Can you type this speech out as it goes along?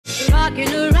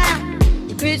rocking around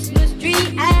the Christmas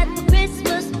tree at the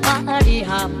Christmas party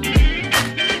hop.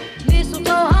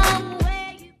 Mistletoe hung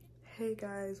where you... Hey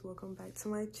guys, welcome back to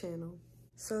my channel.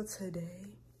 So today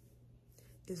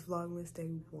is Vlogmas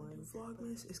day 1.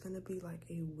 Vlogmas is gonna be like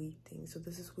a week thing. So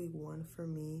this is week 1 for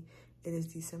me. It is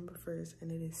December 1st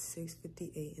and it is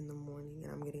 6:58 in the morning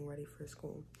and I'm getting ready for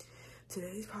school.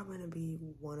 Today is probably gonna be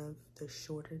one of the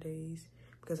shorter days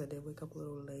because I did wake up a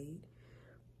little late,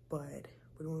 but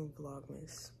we're doing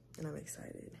Vlogmas and I'm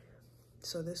excited.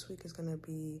 So this week is gonna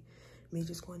be me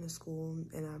just going to school,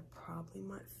 and I probably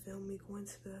might film me going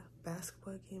to the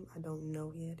basketball game. I don't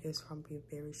know yet. It's probably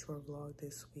a very short vlog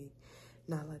this week.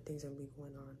 Not a lot of things that will be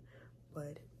going on.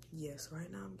 But yes,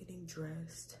 right now I'm getting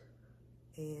dressed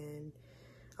and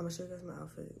I'm gonna show you guys my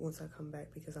outfit once I come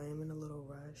back because I am in a little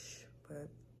rush, but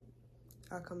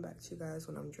I'll come back to you guys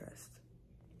when I'm dressed.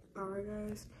 Alright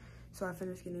guys, so I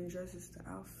finished getting dressed. It's the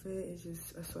outfit. It's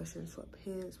just a sweatshirt and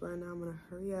sweatpants. Right now I'm gonna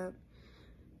hurry up,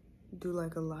 do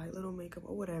like a light little makeup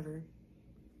or whatever,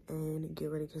 and get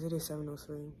ready because it is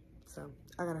 7:03. So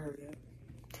I gotta hurry up.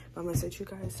 But I'm gonna set you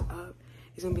guys up.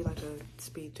 It's gonna be like a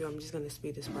speed through. I'm just gonna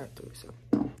speed this part through. So.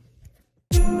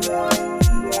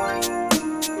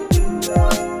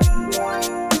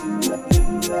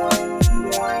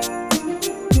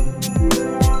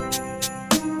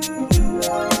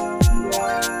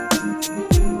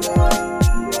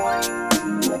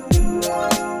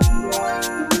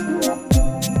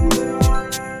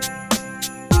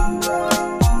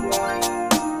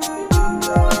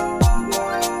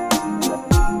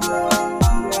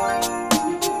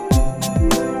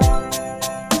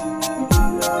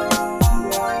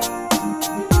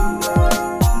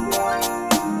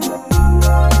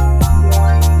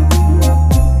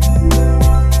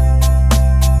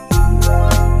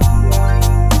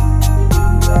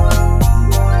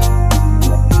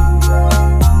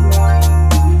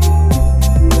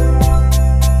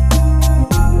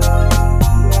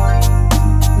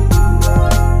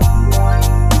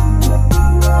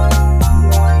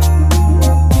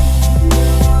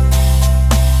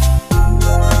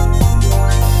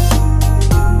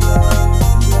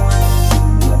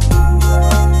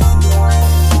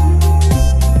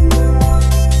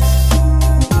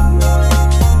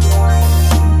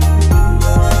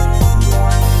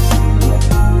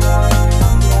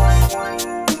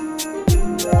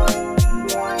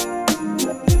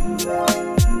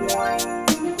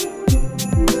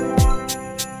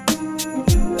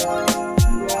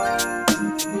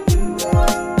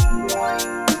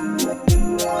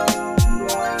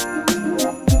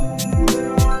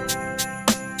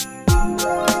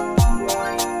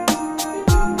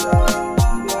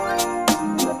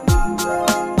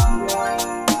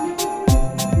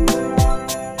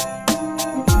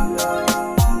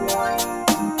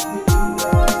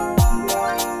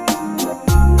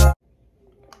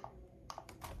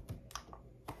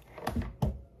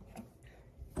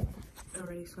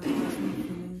 So I'm just gonna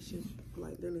finish, just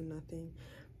like literally nothing,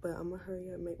 but I'm gonna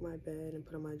hurry up, make my bed, and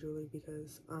put on my jewelry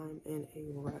because I'm in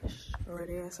a rush.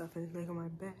 Already, so I finished making my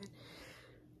bed.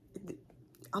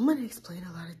 I'm gonna explain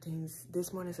a lot of things.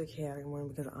 This morning is a chaotic morning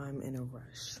because I'm in a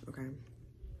rush. Okay,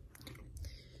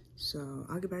 so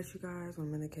I'll get back to you guys when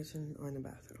I'm in the kitchen or in the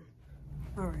bathroom.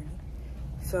 Alrighty,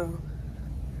 so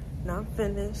now I'm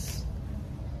finished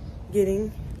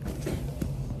getting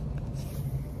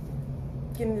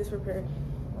this prepared.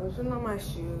 I was putting on my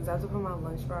shoes. I have to put my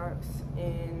lunchbox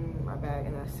in my bag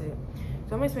and that's it.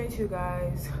 So I'm gonna explain to you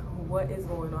guys what is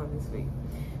going on this week.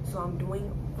 So I'm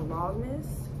doing Vlogmas,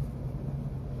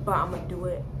 but I'm gonna do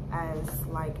it as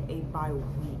like a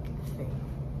bi-week thing.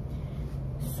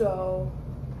 So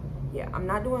yeah, I'm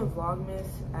not doing Vlogmas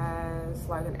as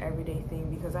like an everyday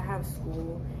thing because I have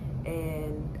school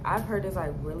and I've heard it's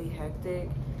like really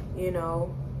hectic, you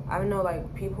know. I know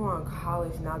like people on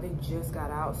college now, they just got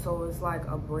out, so it's like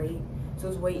a break, so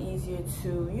it's way easier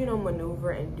to, you know,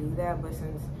 maneuver and do that. But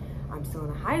since I'm still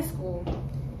in high school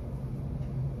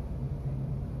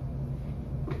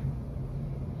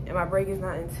and my break is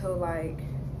not until like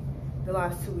the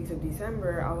last 2 weeks of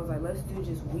December, I was like, let's do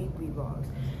just weekly vlogs.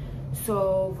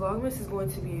 So Vlogmas is going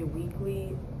to be a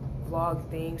weekly vlog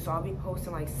thing, so I'll be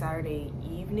posting like Saturday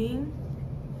evening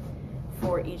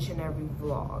for each and every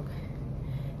vlog.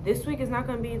 This week is not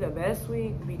going to be the best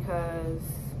week because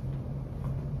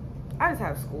I just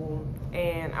have school,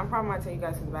 and I'm probably might take you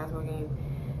guys to the basketball game.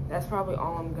 That's probably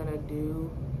all I'm going to do.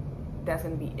 That's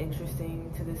going to be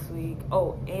interesting to this week.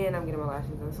 Oh, and I'm getting my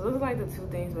lashes done. So those are like the 2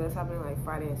 things, but that's happening like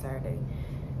Friday and Saturday.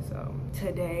 So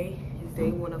today is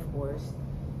day 1, of course.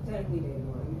 Technically day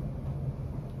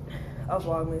 1 of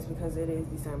Vlogmas because it is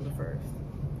December 1st.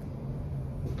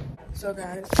 So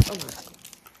guys, oh my God.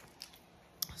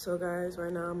 So guys,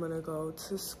 right now I'm gonna go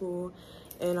to school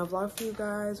and I'll vlog for you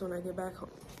guys when I get back home.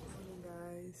 Morning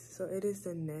guys, so it is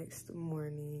the next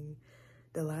morning.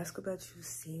 The last clip that you've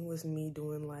seen was me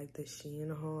doing like the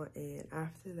Shein haul, and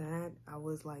after that I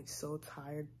was like so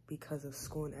tired because of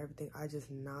school and everything. I just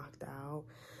knocked out.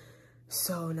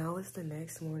 So now it's the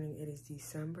next morning. It is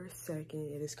December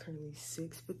 2nd. It is currently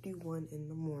 6:51 in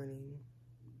the morning.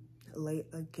 Late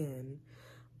again,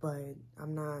 but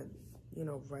I'm not, you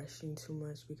know, rushing too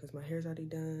much because my hair's already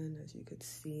done, as you could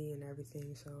see, and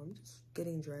everything. So I'm just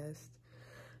getting dressed.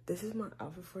 This is my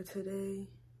outfit for today.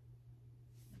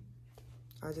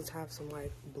 I just have some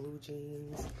like blue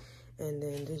jeans and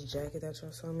then this jacket that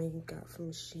y'all saw me got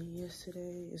from Shein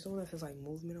yesterday. It's the one that says like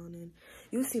movement on it.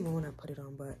 You'll see more when I put it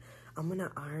on, but I'm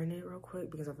gonna iron it real quick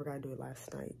because I forgot to do it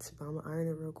last night. But I'm gonna iron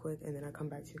it real quick and then I'll come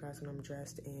back to you guys when I'm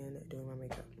dressed and doing my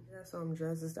makeup. Yeah, so I'm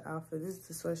dressed. This is the outfit. This is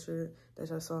the sweatshirt that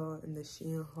y'all saw in the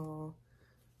Shein haul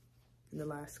in the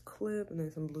last clip, and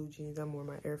then some blue jeans. I'm wearing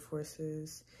my Air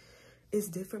Forces. It's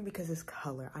different because it's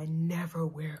color. I never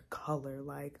wear color.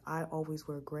 Like, I always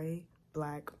wear gray,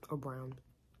 black, or brown.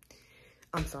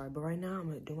 I'm sorry, but right now I'm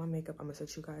gonna do my makeup. I'm gonna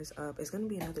set you guys up. It's gonna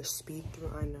be another speed through,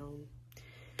 I know.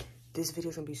 This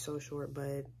video's gonna be so short,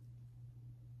 but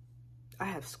I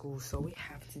have school, so we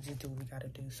have to just do what we gotta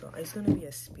do. So it's gonna be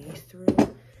a speed through.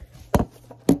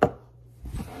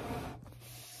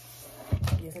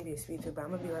 It's gonna be a speed through, but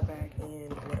I'm gonna be right back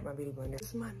and let my beauty blender. This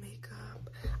is my makeup.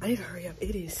 I need to hurry up.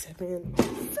 It is 7.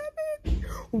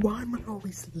 Why am I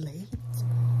always late?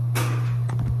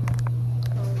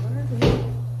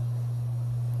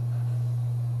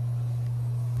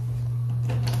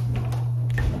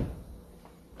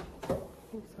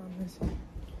 Alright.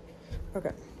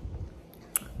 Okay.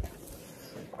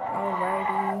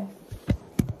 Alrighty.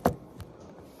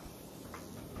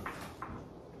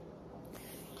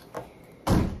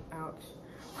 Ouch.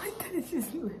 My God, it's just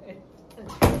red.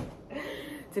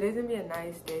 Today's gonna be a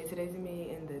nice day. Today's gonna be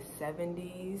in the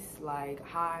 70s, like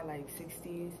high, like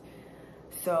 60s.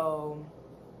 So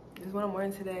this is what I'm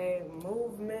wearing today.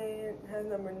 Movement has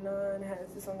number 9, has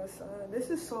this on the side. This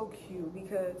is so cute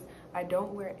because I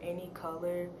don't wear any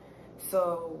color.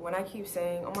 So when I keep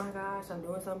saying, oh my gosh, I'm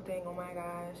doing something, oh my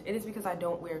gosh, it is because I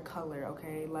don't wear color,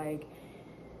 okay? Like,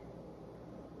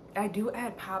 I do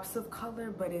add pops of color,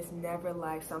 but it's never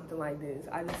like something like this.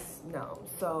 I just, no.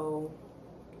 So,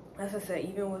 as I said,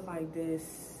 even with like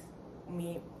this,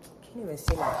 can't even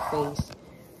see my face.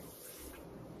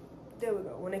 There we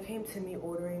go. When it came to me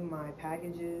ordering my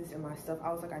packages and my stuff,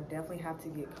 I was like, I definitely have to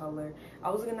get color. I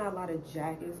was looking at a lot of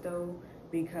jackets though,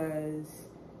 because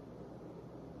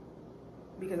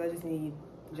I just need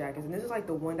jackets. And this is like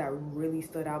the one that really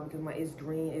stood out because it's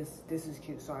green. This is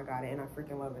cute, so I got it and I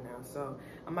freaking love it now. So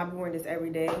I might be wearing this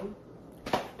every day.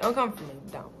 Don't come for me,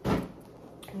 don't.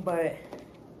 But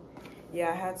yeah,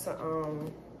 I had to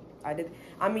I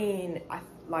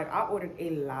ordered a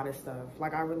lot of stuff.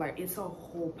 Like it's a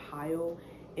whole pile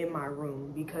in my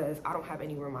room because I don't have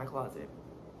any room in my closet.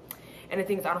 And the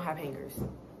thing is, I don't have hangers.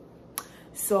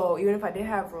 So even if I did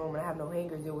have room and I have no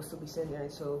hangers, it will still be sitting there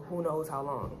until who knows how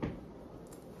long.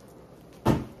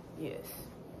 Yes.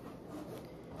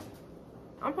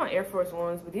 I'm on Air Force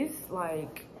Ones, but these,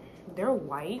 like, they're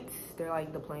white. They're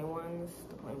like the plain ones,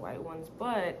 the plain white ones.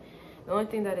 But the only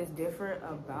thing that is different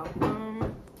about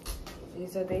them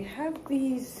is that they have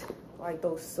these, like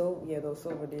those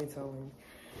silver detailing.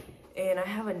 And I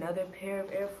have another pair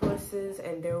of Air Forces,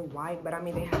 and they're white, but I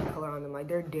mean, they have color on them. Like,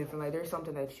 they're different. Like, there's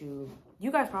something that you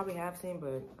guys probably have seen,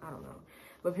 but I don't know.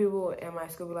 But people in my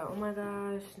school be like, oh my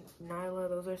gosh, Nilah,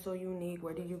 those are so unique.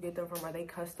 Where did you get them from? Are they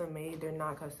custom made? They're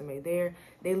not custom made. They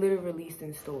literally released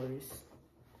in stores.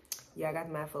 Yeah, I got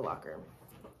them at Foot Locker.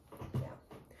 Yeah.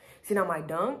 See, now my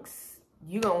Dunks,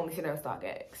 you gonna only see them at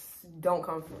StockX. Don't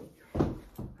come for me.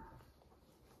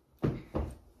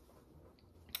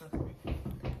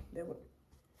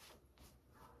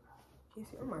 Can you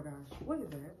see? Oh my gosh, what is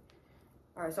that?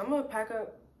 All right, so I'm gonna pack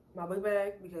up my book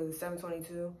bag because it's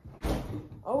 7:22. I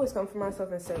always come for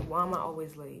myself and say, why am I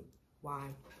always late?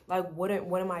 Why? Like, what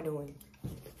am I doing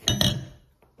in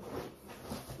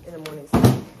the mornings?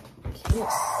 I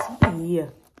can't see.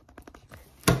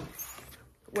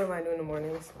 What am I doing in the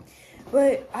mornings?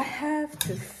 But I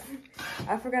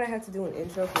forgot I have to do an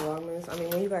intro for Vlogmas. I mean,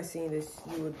 when you guys seen this,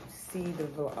 you would see the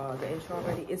intro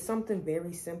already. It's something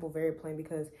very simple, very plain,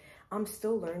 because I'm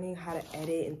still learning how to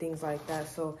edit and things like that.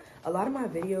 So a lot of my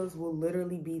videos will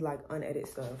literally be like unedited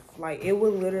stuff. Like, it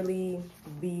will literally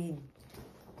be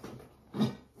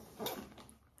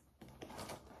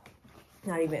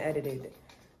not even edited.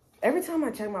 Every time I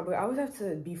check my book, I always have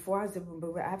to, before I zip my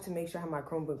book, I have to make sure I have my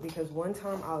Chromebook, because one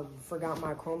time I forgot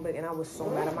my Chromebook and I was so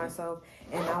mad at myself,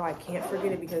 and now I can't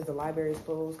forget it because the library is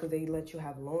closed because they let you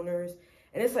have loaners.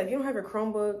 And it's like, you don't have your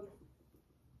Chromebook,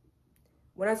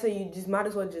 when I tell you, just might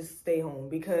as well just stay home,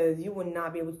 because you will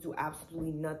not be able to do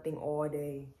absolutely nothing all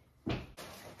day.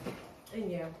 And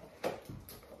yeah,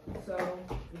 so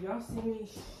if y'all see me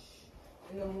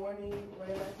in the morning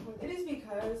running back and forth, it is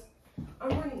because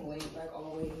I'm running late, like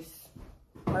always.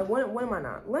 Like, when am I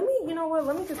not? Let me, you know what?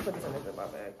 Let me just put this in the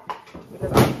ziploc bag,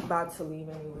 because I'm about to leave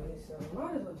anyway, so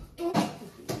might as well just...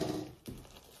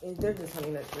 They're just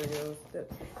Honey Nut Cheerios.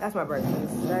 That's my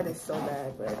breakfast. That is so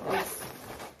bad, but it's...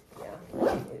 Yeah,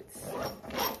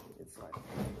 it's like...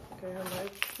 Okay, I have my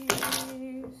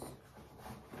keys.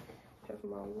 Check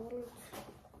my wallet.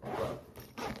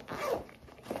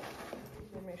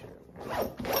 Make sure.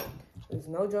 There's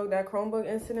no joke, that Chromebook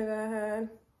incident that I had,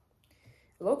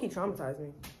 low-key traumatized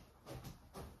me.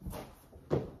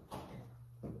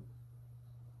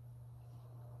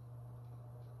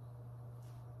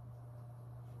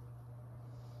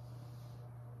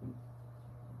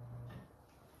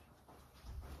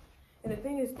 And the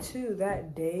thing is, too,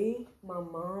 that day, my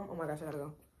mom, oh my gosh, I gotta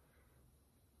go.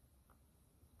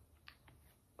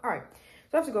 All right,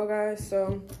 so I have to go, guys.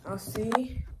 So I'll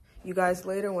see you guys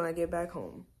later when I get back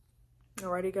home.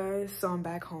 Alrighty, guys, so I'm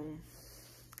back home.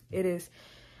 It is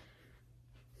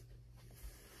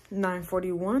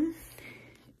 9:41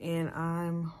 and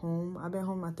I'm home. I've been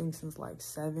home, I think, since like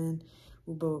 7.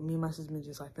 But me and my sister been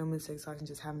just like filming TikToks and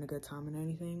just having a good time and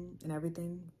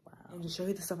everything. Wow. And to show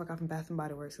you the stuff I got from Bath and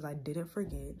Body Works, because I didn't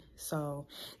forget. So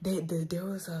there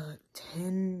was a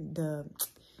 10,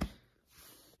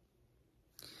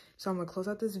 so I'm gonna close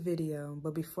out this video,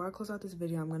 but before I close out this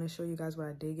video, I'm gonna show you guys what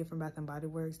I did get from Bath and Body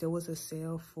Works. There was a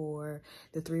sale for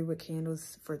the 3-wick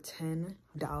candles for $10,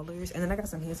 and then I got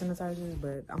some hand sanitizers,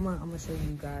 but I'm gonna show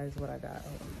you guys what I got.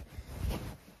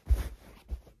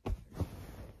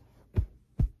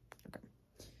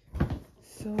 Okay.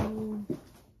 So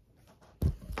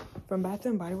from Bath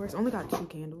and Body Works, I only got 2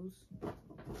 candles.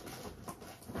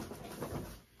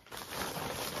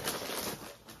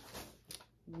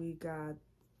 We got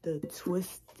the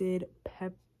Twisted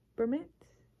Peppermint.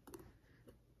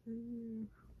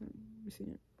 Let me see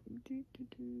it.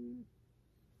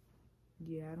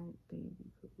 Yeah, I don't think you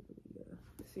could really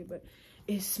see it, but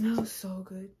it smells so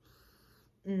good.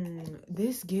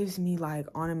 This gives me like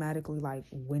automatically like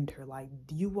winter. Like,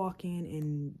 you walk in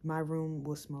and my room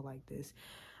will smell like this.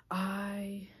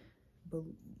 Yeah.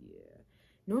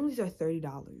 Normally these are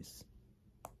 $30.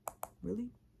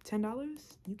 Really?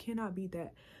 $10? You cannot beat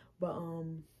that. But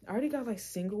I already got like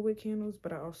single wick candles,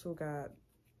 but I also got,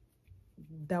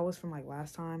 that was from like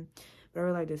last time, but I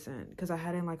really like this scent because I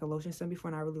had in like a lotion scent before,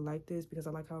 and I really like this because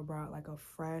I like how it brought like a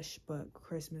fresh but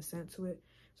Christmas scent to it.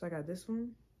 So I got this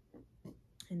one,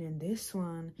 and then this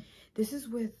one. This is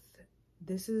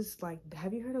like,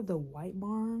 have you heard of the White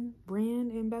Barn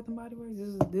brand in Bath and Body Works?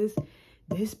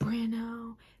 This brand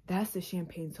now. That's the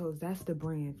Champagne Toast. That's the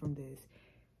brand from this.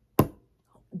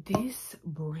 This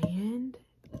brand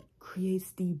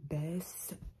creates the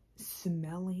best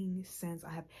smelling scents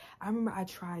I have. I remember I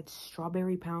tried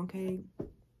strawberry pound cake.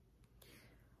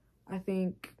 I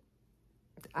think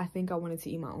I wanted to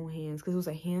eat my own hands because it was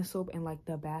a hand soap, and like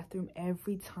the bathroom,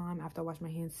 every time after I wash my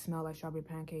hands, smelled like strawberry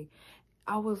pound cake.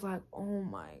 I was like, oh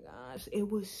my gosh, it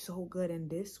was so good. And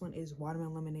this one is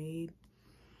watermelon lemonade.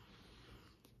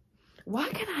 Why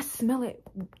can I smell it?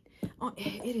 Oh,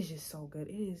 it is just so good.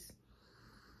 It is.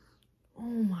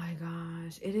 Oh my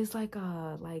gosh, it is like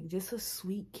just a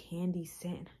sweet candy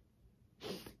scent.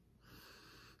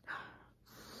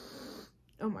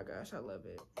 Oh my gosh, I love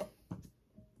it.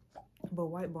 But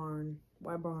White Barn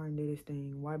did its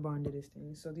thing. White Barn did its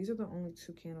thing. So these are the only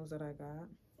 2 candles that I got.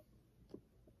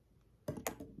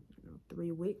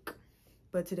 3-wick.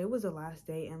 But today was the last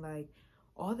day, and like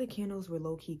all the candles were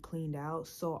low-key cleaned out,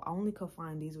 so I only could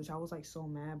find these, which I was like so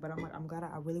mad. But I'm like, I'm glad.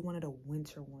 I really wanted a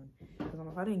winter one, because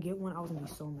if I didn't get one, I was gonna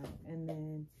be so mad. And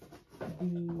then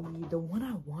the one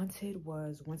I wanted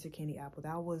was Winter Candy Apple.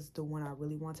 That was the one I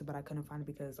really wanted, but I couldn't find it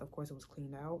because of course it was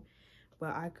cleaned out.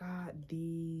 But I got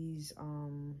these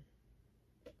hand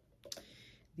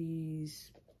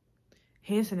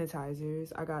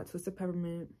sanitizers. I got Twisted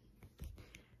Peppermint,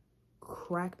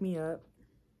 Crack Me Up.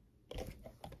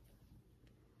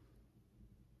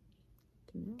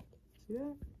 Can you see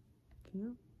that? Can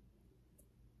you?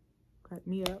 Crack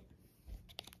Me Up.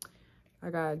 I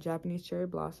got Japanese Cherry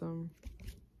Blossom,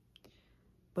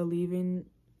 Believe in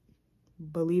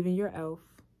Your Elf,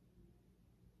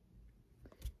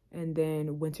 and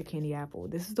then Winter Candy Apple.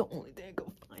 This is the only thing I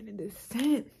could find finding this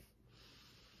scent.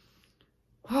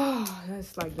 Oh,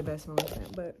 that's like the best smelling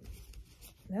scent. But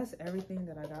that's everything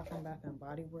that I got from Bath and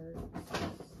Body Works.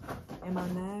 Am I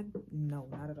mad? No,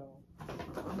 not at all.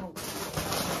 I'm okay.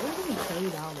 It was only $30.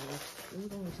 It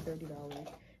was only $30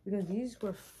 because these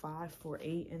were 5 for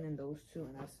 $8, and then those two,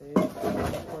 and that's it.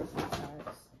 Of course, the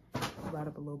tax brought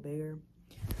up a little bigger.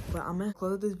 But I'm gonna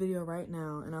close this video right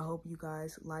now, and I hope you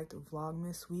guys liked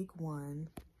Vlogmas week 1.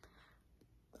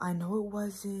 I know it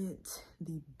wasn't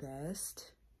the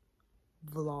best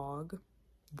vlog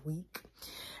week,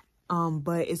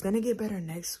 but it's gonna get better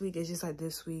next week. It's just like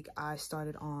this week I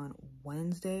started on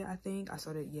Wednesday. I think I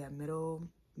started, yeah, middle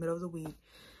of the week,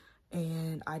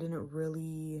 and I didn't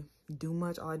really do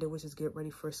much. All I did was just get ready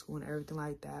for school and everything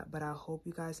like that. But I hope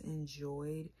you guys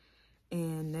enjoyed,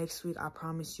 and next week I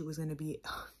promise you it's gonna be,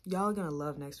 y'all gonna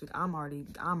love next week. I'm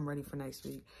ready for next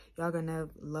week. Y'all gonna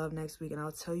love next week, and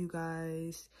I'll tell you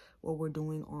guys what we're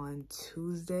doing on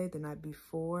Tuesday, the night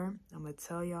before. I'm gonna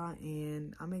tell y'all,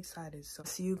 and I'm excited. So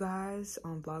see you guys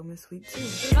on Vlogmas week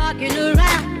 2. Rocking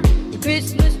around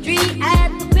Christmas